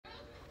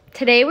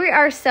Today we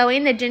are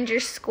sewing the Ginger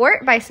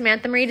Skort by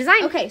Samantha Marie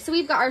Design. Okay, so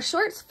we've got our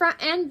shorts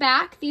front and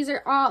back. These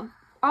are all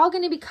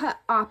going to be cut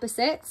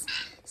opposites.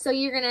 So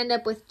you're going to end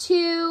up with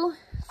 2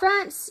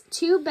 fronts,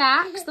 2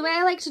 backs. The way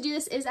I like to do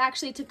this is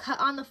actually to cut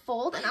on the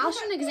fold, and I'll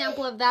show an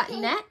example of that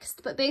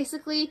next. But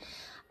basically,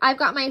 I've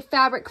got my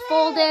fabric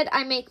folded.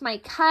 I make my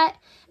cut.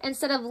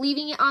 Instead of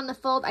leaving it on the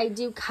fold, I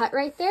do cut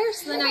right there.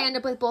 So then I end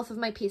up with both of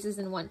my pieces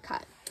in one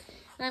cut.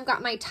 And I've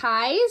got my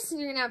ties, and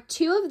you're going to have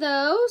 2 of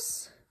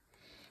those.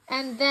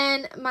 And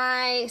then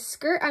my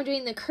skirt, I'm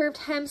doing the curved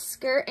hem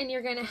skirt, and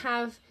you're going to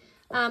have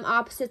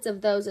opposites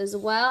of those as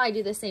well. I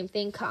do the same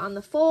thing, cut on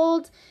the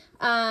fold,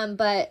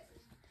 but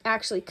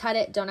actually cut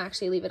it, don't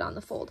actually leave it on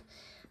the fold.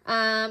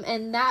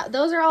 And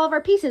those are all of our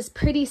pieces.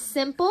 Pretty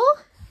simple,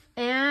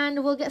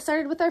 and we'll get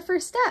started with our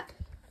first step.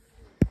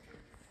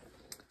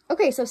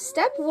 Okay, so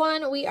step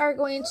 1, we are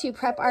going to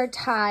prep our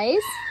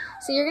ties.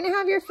 So you're going to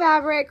have your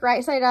fabric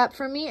right side up.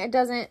 For me, it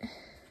doesn't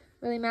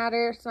really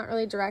matter. It's not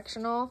really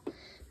directional.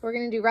 We're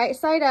going to do right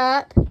side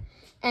up,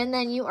 and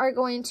then you are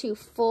going to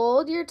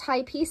fold your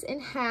tie piece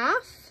in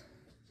half.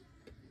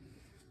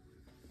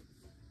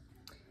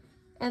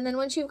 And then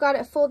once you've got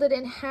it folded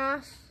in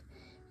half,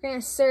 you're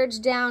going to serge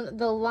down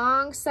the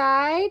long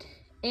side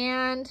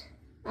and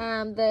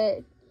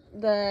the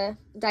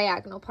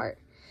diagonal part.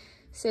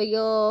 So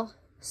you'll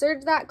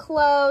serge that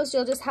closed.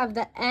 You'll just have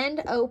the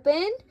end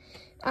open,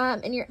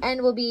 and your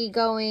end will be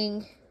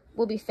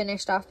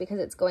finished off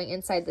because it's going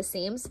inside the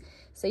seams.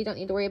 So you don't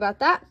need to worry about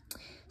that.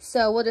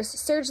 So we'll just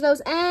serge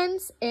those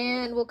ends,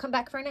 and we'll come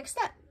back for our next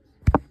step.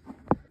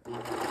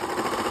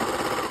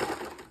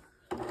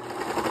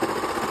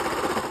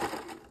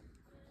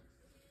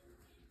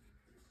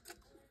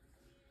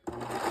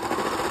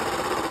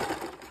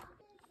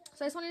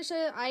 So I just wanted to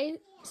show you, I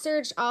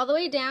serged all the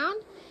way down,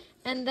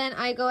 and then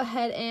I go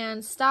ahead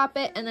and stop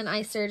it, and then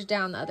I serge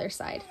down the other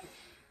side.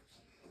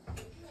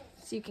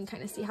 So you can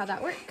kind of see how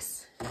that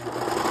works.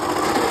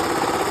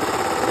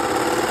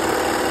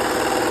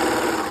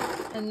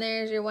 And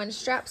there's your one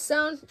strap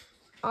sewn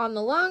on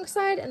the long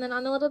side and then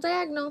on the little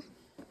diagonal.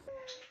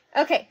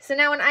 Okay, so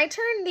now when I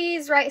turn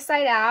these right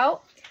side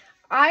out,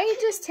 I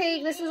just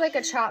take, this is like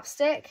a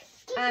chopstick.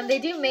 They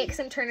do make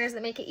some turners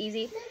that make it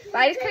easy, but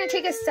I just kind of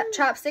take a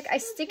chopstick, I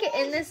stick it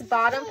in this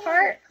bottom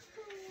part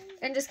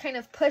and just kind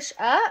of push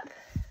up,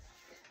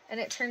 and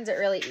it turns it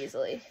really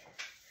easily.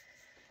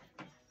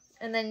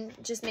 And then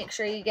just make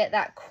sure you get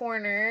that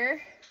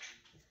corner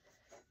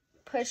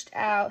pushed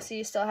out so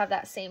you still have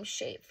that same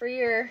shape for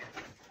your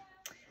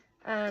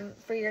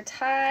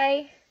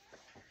tie.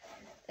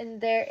 And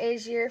there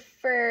is your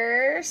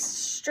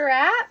first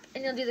strap,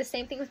 and you'll do the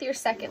same thing with your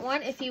second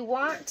one. If you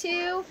want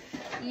to,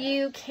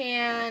 you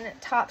can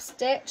top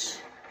stitch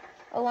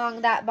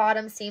along that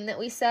bottom seam that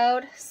we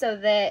sewed so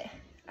that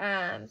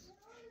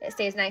it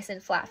stays nice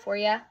and flat for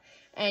you,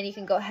 and you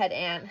can go ahead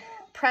and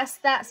press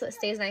that so it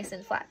stays nice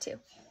and flat too.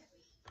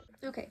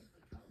 Okay,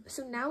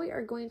 so now we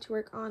are going to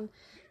work on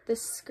the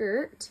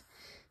skirt.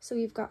 So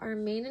we've got our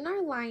main and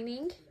our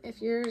lining.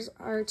 If yours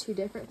are 2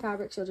 different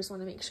fabrics, you'll just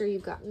want to make sure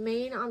you've got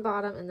main on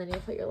bottom, and then you'll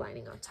put your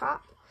lining on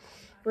top.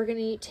 We're going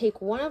to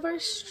take one of our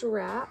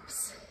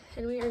straps,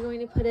 and we are going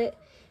to put it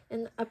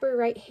in the upper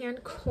right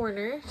hand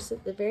corner, so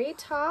at the very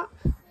top,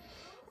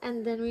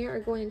 and then we are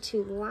going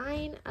to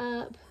line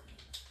up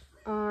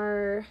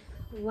our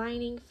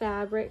lining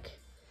fabric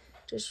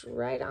just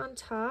right on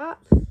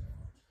top.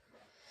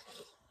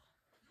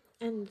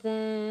 And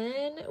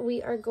then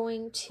we are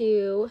going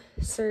to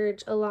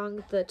serge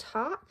along the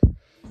top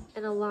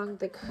and along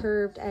the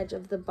curved edge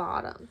of the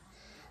bottom.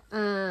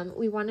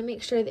 We want to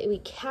make sure that we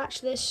catch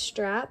this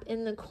strap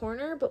in the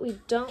corner, but we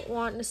don't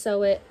want to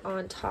sew it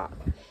on top.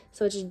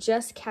 So it's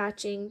just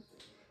catching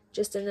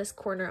just in this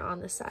corner on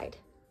the side.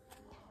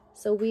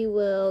 So we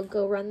will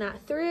go run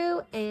that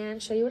through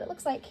and show you what it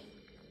looks like.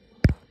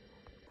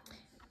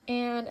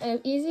 And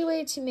an easy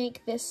way to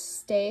make this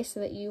stay so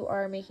that you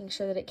are making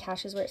sure that it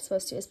catches where it's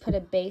supposed to is put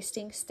a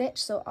basting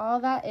stitch. So all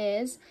that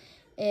is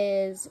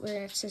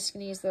we're just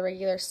going to use the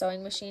regular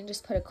sewing machine.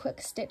 Just put a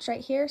quick stitch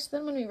right here, so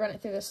then when we run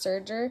it through the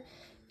serger,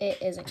 it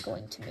isn't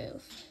going to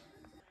move.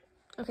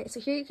 Okay, so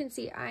here you can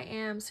see I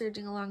am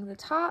serging along the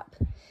top,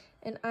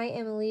 and I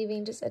am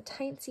leaving just a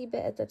tiny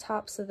bit at the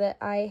top so that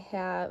I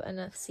have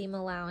enough seam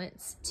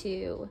allowance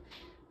to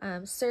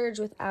serge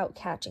without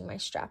catching my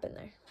strap in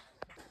there.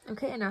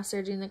 Okay, and now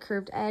serging the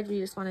curved edge, we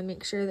just want to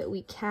make sure that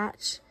we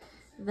catch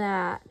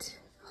that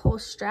whole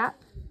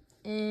strap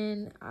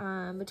in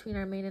between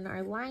our main and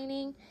our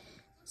lining.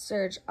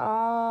 Serge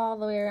all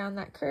the way around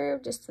that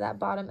curve, just to that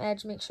bottom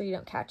edge. Make sure you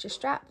don't catch your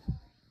strap.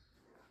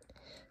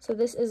 So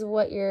this is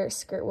what your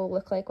skirt will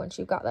look like once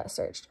you've got that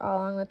serged. All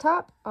along the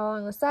top, all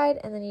along the side,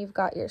 and then you've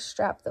got your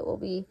strap that will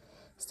be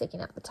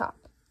sticking out the top.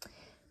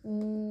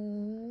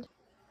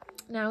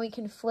 Now we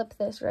can flip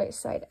this right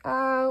side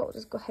out. We'll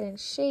just go ahead and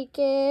shake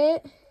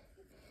it.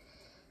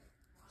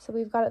 So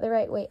we've got it the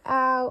right way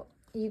out.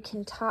 You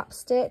can top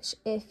stitch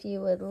if you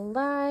would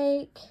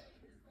like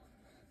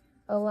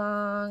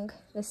along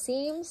the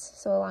seams,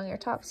 so along your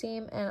top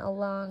seam and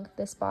along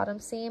this bottom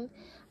seam.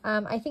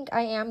 I think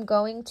I am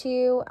going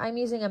to, I'm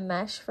using a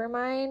mesh for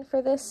mine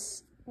for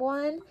this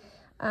one,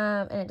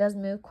 and it does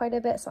move quite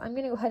a bit, so I'm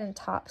going to go ahead and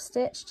top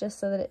stitch just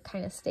so that it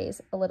kind of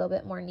stays a little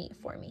bit more neat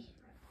for me.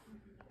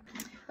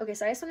 Okay,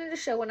 so I just wanted to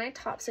show when I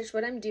top stitch,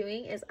 what I'm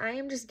doing is I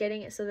am just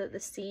getting it so that the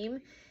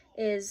seam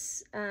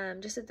is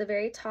just at the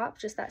very top,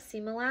 just that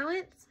seam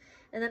allowance,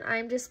 and then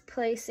I'm just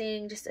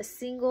placing just a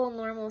single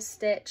normal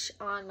stitch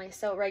on my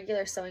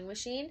regular sewing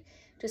machine,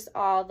 just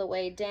all the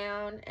way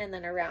down and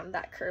then around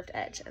that curved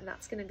edge, and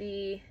that's going to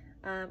be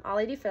all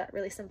I do for that.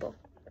 Really simple.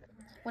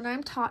 When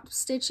I'm top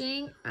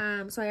stitching,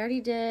 so I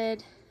already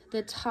did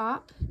the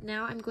top.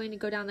 Now I'm going to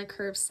go down the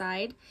curved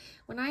side.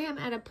 When I am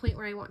at a point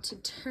where I want to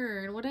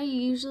turn, what I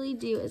usually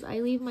do is I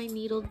leave my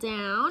needle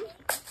down,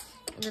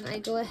 and then I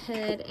go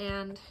ahead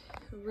and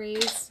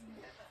raise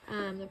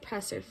the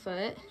presser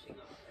foot,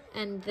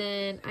 and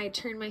then I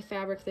turn my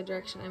fabric the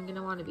direction I'm going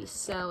to want to be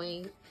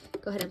sewing.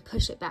 Go ahead and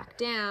push it back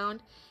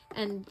down,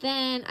 and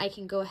then I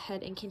can go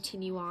ahead and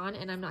continue on,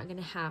 and I'm not going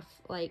to have,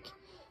 like,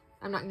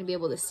 I'm not going to be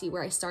able to see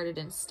where I started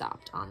and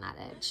stopped on that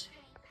edge.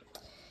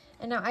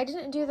 And now I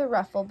didn't do the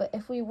ruffle, but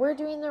if we were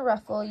doing the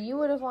ruffle, you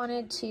would have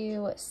wanted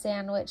to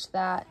sandwich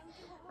that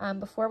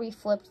before we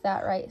flipped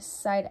that right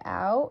side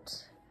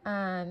out.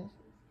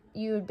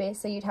 You would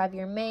basically, you'd have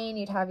your main,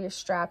 you'd have your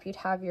strap, you'd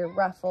have your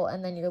ruffle,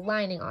 and then your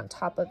lining on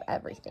top of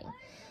everything.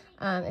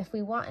 If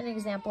we want an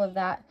example of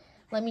that,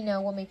 let me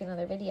know, we'll make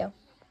another video.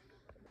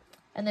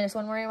 And then just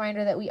one more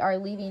reminder that we are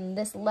leaving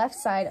this left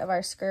side of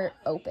our skirt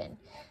open.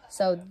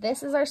 So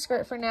this is our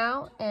skirt for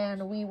now,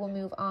 and we will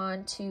move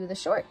on to the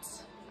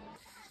shorts.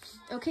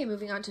 Okay,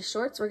 moving on to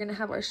shorts, we're going to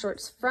have our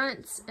shorts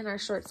fronts and our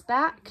shorts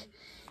back.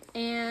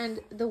 And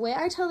the way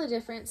I tell the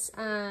difference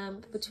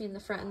between the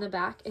front and the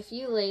back, if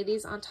you lay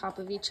these on top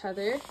of each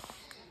other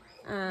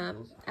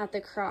at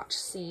the crotch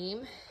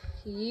seam,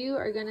 you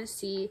are going to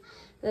see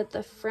that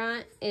the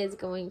front is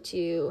going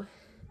to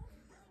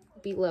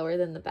be lower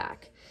than the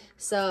back.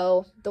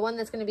 So the one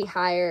that's going to be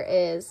higher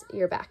is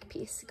your back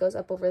piece. It goes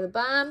up over the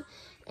bum,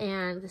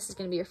 and this is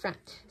going to be your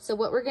front. So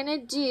what we're going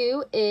to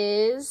do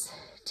is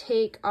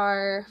take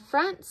our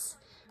fronts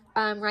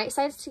right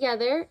sides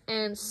together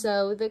and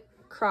sew the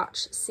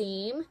crotch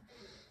seam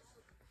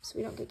so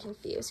we don't get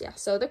confused. Yeah,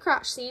 sew the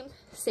crotch seam.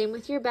 Same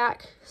with your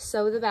back,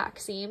 sew the back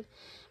seam,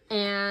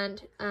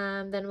 and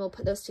then we'll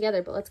put those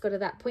together. But let's go to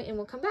that point and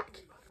we'll come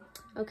back.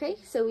 Okay,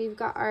 so we've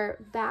got our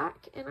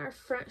back and our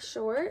front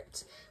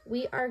short.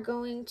 We are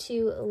going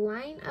to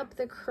line up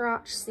the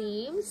crotch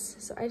seams.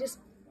 So I just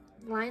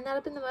line that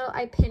up in the middle.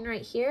 I pin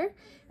right here,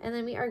 and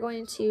then we are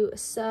going to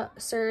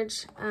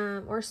serge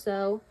or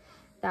sew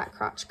that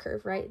crotch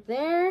curve right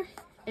there,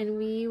 and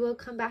we will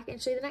come back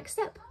and show you the next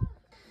step.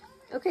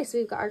 Okay, so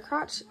we've got our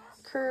crotch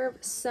curve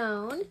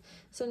sewn.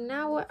 So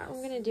now what I'm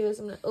going to do is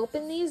I'm going to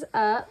open these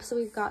up. So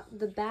we've got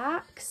the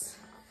backs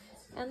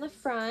and the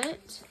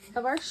front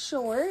of our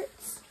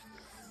shorts.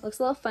 Looks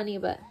a little funny,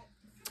 but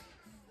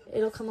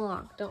it'll come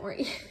along, don't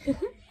worry.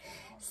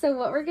 So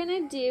what we're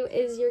gonna do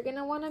is you're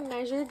gonna wanna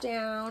measure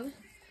down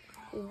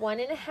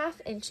 1.5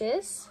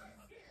 inches.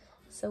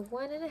 So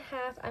 1.5,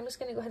 I'm just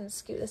gonna go ahead and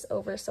scoot this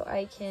over so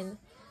I can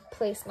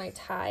place my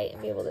tie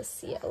and be able to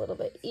see it a little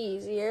bit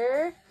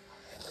easier.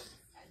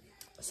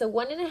 So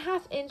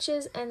 1.5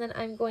 inches, and then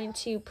I'm going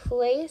to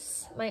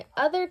place my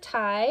other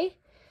tie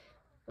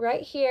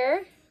right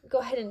here. Go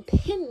ahead and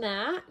pin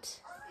that.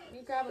 Let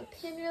me grab a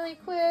pin really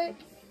quick.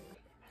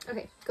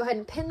 Okay, go ahead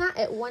and pin that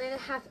at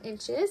 1.5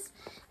 inches,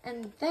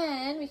 and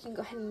then we can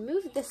go ahead and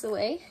move this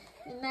away.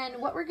 And then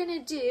what we're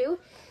gonna do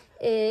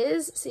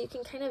is, so you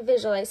can kind of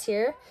visualize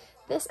here,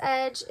 this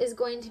edge is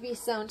going to be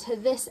sewn to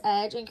this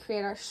edge and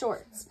create our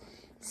shorts.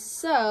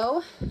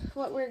 So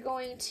what we're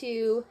going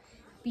to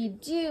be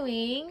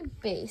doing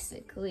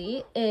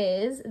basically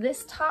is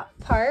this top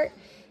part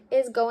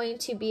is going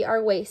to be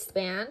our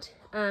waistband.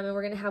 And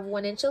we're gonna have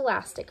 1 inch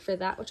elastic for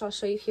that, which I'll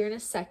show you here in a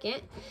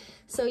second.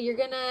 So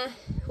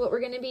what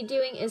we're gonna be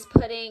doing is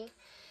putting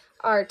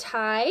our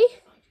tie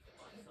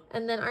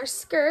and then our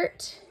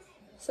skirt.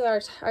 So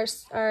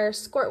our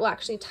skirt will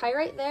actually tie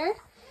right there.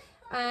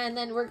 And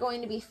then we're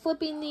going to be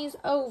flipping these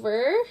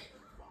over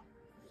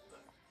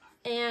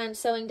and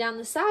sewing down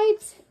the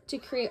sides to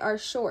create our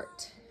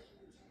short.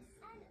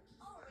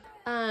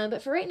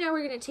 But for right now,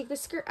 we're going to take the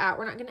skirt out.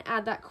 We're not going to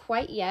add that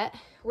quite yet.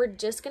 We're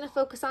just going to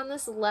focus on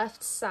this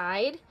left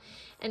side,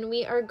 and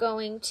we are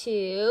going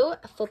to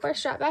flip our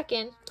strap back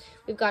in.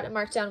 We've got it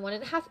marked down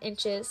 1.5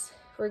 inches.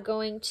 We're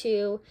going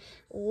to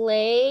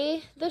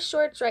lay the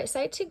shorts right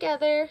side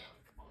together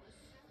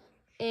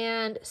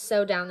and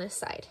sew down this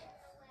side.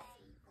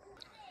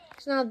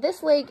 So now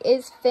this leg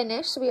is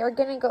finished. So we are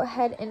going to go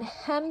ahead and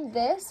hem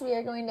this. We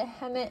are going to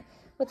hem it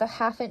with a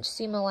 1/2 inch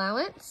seam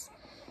allowance.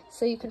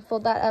 So you can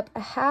fold that up a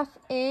 1/2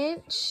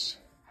 inch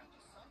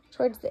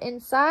towards the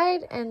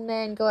inside, and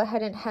then go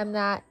ahead and hem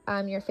that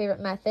your favorite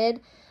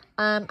method.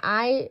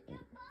 I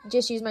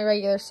just use my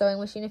regular sewing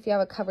machine. If you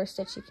have a cover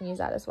stitch, you can use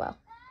that as well.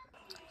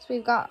 So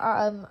we've got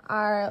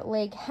our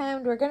leg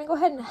hemmed. We're going to go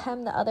ahead and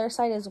hem the other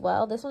side as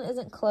well. This one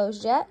isn't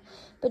closed yet,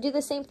 but do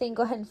the same thing.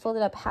 Go ahead and fold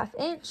it up 1/2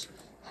 inch,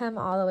 hem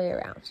all the way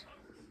around.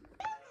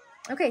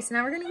 Okay, so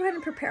now we're gonna go ahead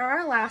and prepare our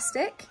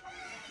elastic.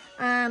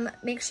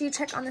 Make sure you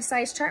check on the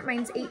size chart.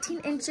 Mine's 18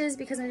 inches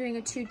because I'm doing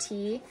a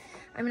 2T.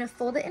 I'm gonna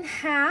fold it in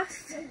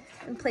half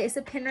and place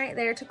a pin right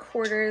there to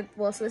quarter.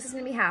 Well, so this is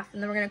gonna be half,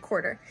 and then we're gonna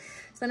quarter.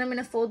 So then I'm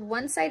gonna fold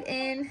one side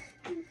in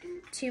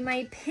to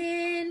my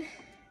pin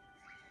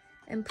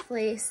and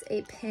place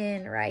a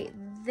pin right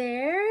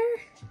there.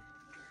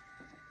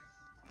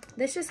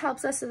 This just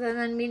helps us so that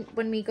then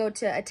when we go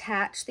to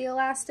attach the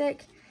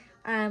elastic,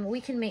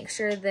 we can make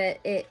sure that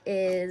it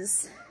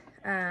is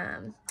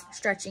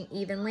stretching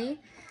evenly,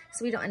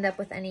 so we don't end up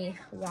with any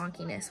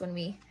wonkiness when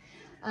we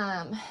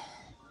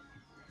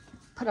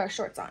put our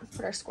shorts on,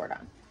 put our Skort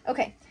on.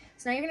 Okay,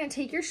 so now you're gonna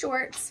take your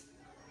shorts.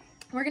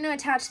 We're gonna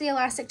attach the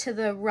elastic to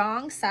the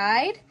wrong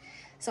side,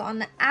 so on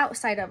the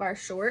outside of our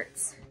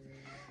shorts.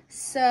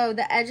 So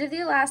the edge of the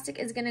elastic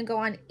is gonna go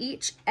on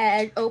each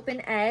edge,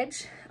 open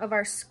edge of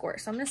our Skort.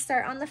 So I'm gonna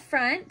start on the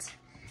front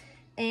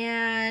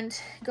and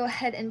go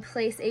ahead and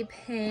place a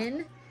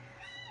pin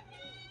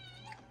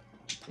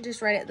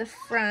just right at the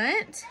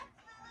front.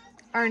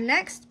 Our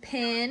next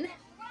pin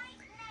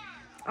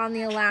on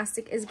the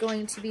elastic is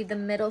going to be the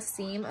middle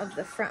seam of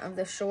the front of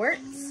the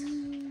shorts.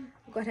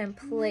 Go ahead and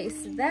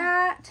place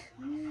that.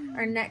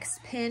 Our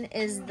next pin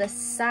is the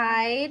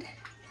side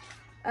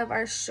of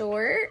our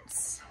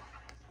shorts.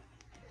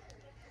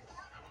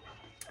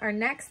 Our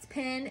next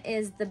pin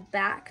is the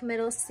back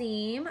middle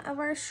seam of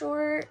our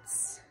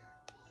shorts.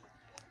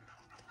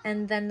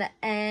 And then the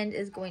end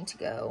is going to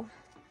go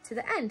to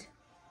the end.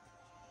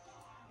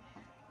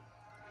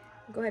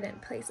 Go ahead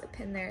and place a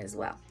pin there as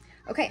well.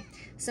 Okay,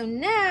 so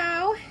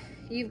now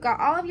you've got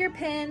all of your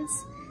pins.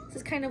 This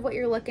is kind of what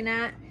you're looking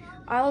at.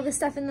 All of the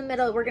stuff in the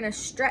middle, we're gonna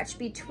stretch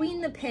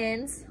between the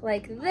pins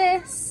like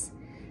this,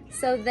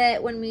 so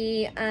that when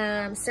we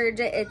serge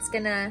it, it's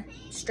gonna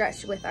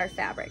stretch with our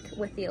fabric,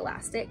 with the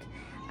elastic.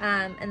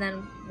 And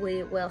then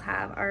we will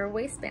have our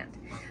waistband.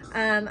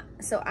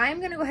 So I'm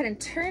gonna go ahead and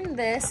turn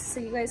this so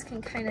you guys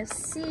can kind of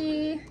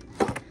see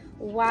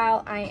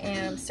while I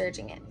am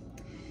serging it.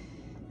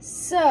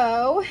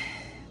 So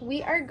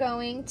we are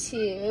going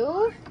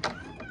to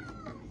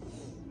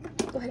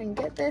go ahead and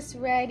get this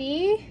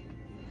ready.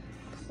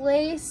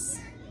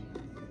 Place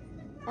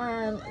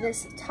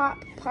this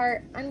top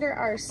part under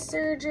our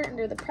serger,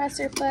 under the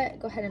presser foot.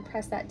 Go ahead and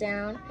press that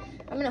down.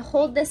 I'm gonna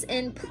hold this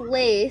in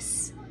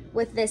place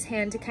with this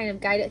hand to kind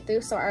of guide it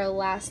through so our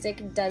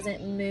elastic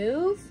doesn't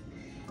move.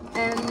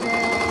 And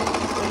then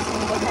we're just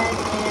gonna go ahead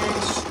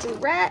and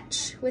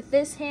stretch with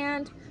this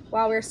hand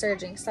while we're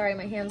serging. Sorry,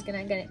 my hand's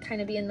gonna kind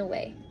of be in the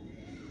way.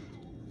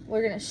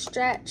 We're gonna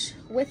stretch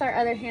with our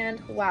other hand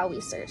while we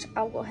serge.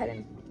 I'll go ahead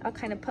and I'll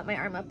kind of put my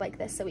arm up like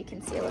this so we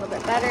can see a little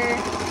bit better.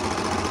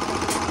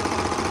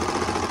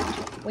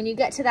 When you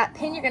get to that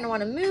pin, you're gonna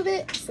wanna move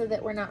it so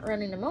that we're not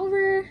running them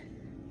over.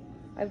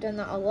 I've done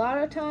that a lot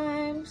of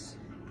times.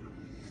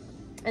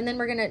 And then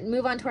we're gonna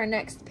move on to our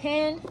next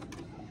pin.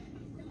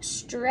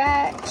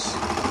 Stretch.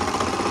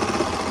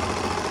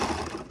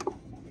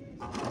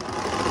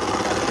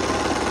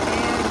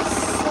 And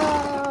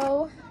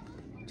so,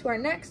 to our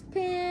next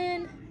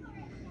pin.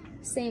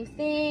 Same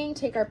thing,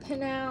 take our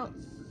pin out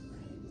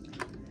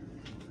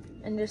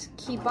and just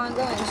keep on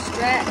going,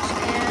 stretch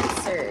and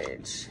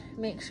serge.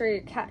 Make sure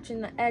you're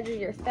catching the edge of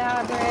your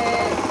fabric.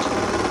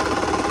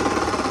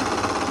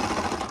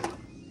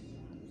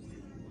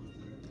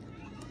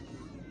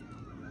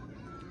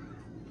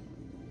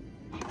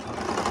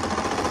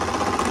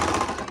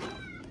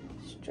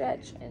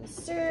 Stretch and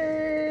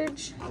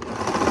serge.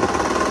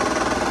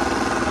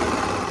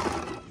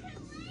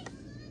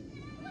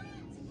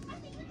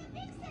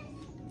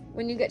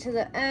 When you get to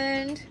the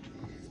end,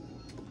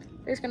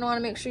 you're just gonna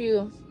wanna make sure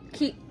you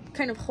keep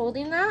kind of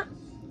holding that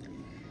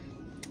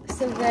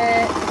so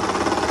that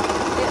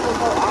it will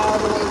go all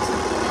the way to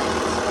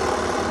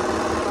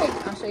the end.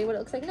 Okay, I'll show you what it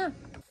looks like now.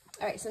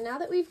 All right, so now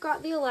that we've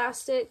got the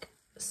elastic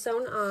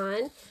sewn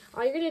on,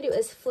 all you're gonna do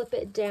is flip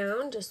it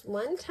down just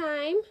one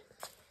time,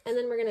 and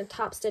then we're gonna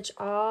top stitch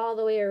all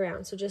the way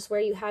around. So just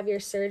where you have your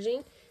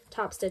serging,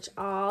 top stitch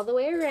all the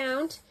way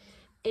around,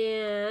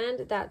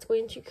 and that's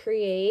going to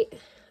create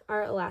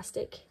our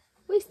elastic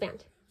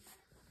waistband.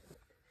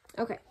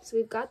 Okay, so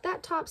we've got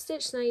that top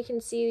stitch. Now you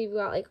can see you've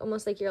got like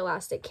almost like your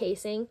elastic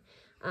casing.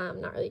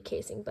 Not really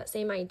casing, but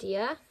same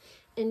idea.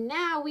 And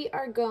now we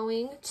are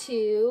going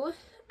to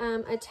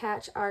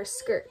attach our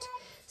skirt.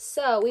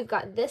 So we've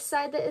got this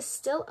side that is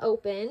still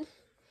open,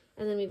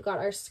 and then we've got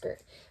our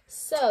skirt.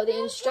 So the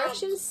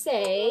instructions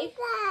say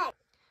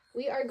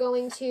we are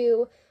going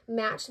to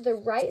match the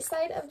right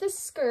side of the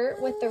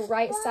skirt with the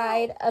right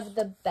side of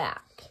the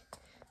back.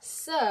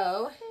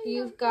 So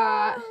you've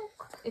got,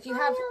 if you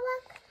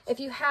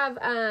have,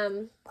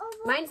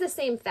 mine's the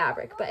same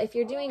fabric, but if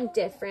you're doing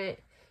different,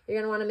 you're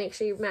gonna wanna make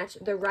sure you match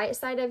the right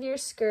side of your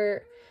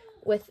skirt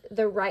with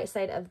the right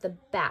side of the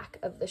back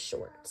of the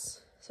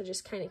shorts. So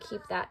just kind of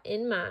keep that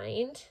in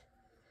mind.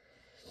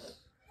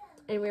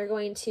 And we're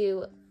going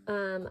to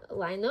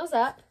line those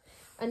up.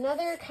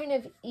 Another kind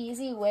of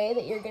easy way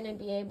that you're gonna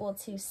be able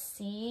to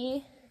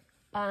see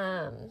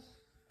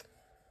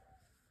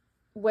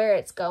where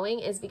it's going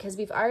is because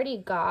we've already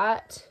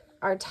got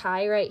our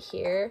tie right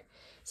here.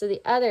 So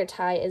the other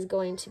tie is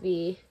going to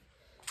be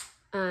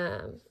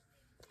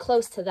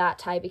close to that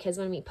tie because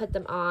when we put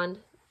them on,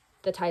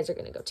 the ties are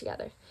going to go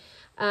together.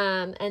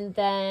 And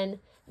then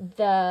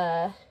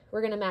we're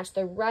going to match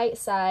the right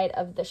side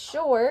of the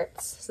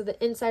shorts, so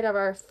the inside of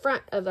our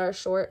front of our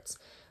shorts,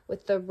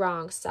 with the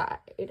wrong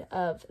side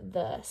of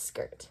the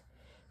skirt.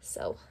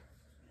 So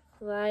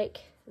like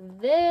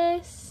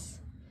this.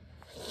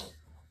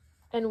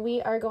 And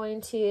we are going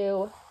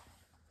to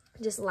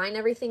just line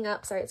everything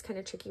up. Sorry, it's kind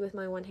of tricky with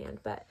my one hand,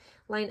 but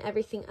line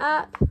everything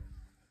up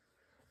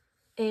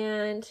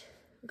and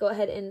go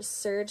ahead and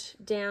serge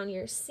down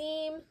your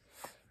seam.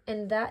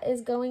 And that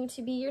is going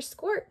to be your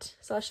skort.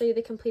 So I'll show you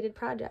the completed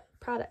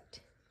product.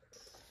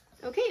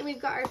 Okay, and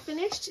we've got our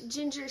finished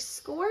ginger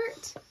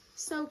skort.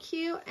 So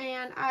cute,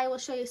 and I will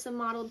show you some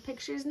modeled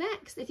pictures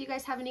next. If you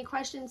guys have any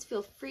questions,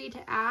 feel free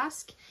to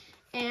ask.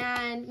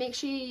 And make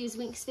sure you use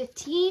Winx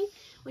 15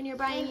 when you're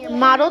buying your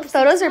modeled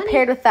photos are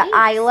paired with the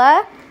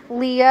Isla,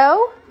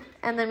 Leo,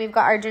 and then we've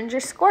got our ginger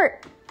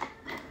skort.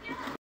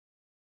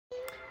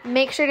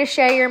 Make sure to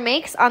share your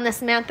makes on the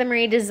Samantha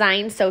Marie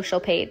Design social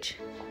page.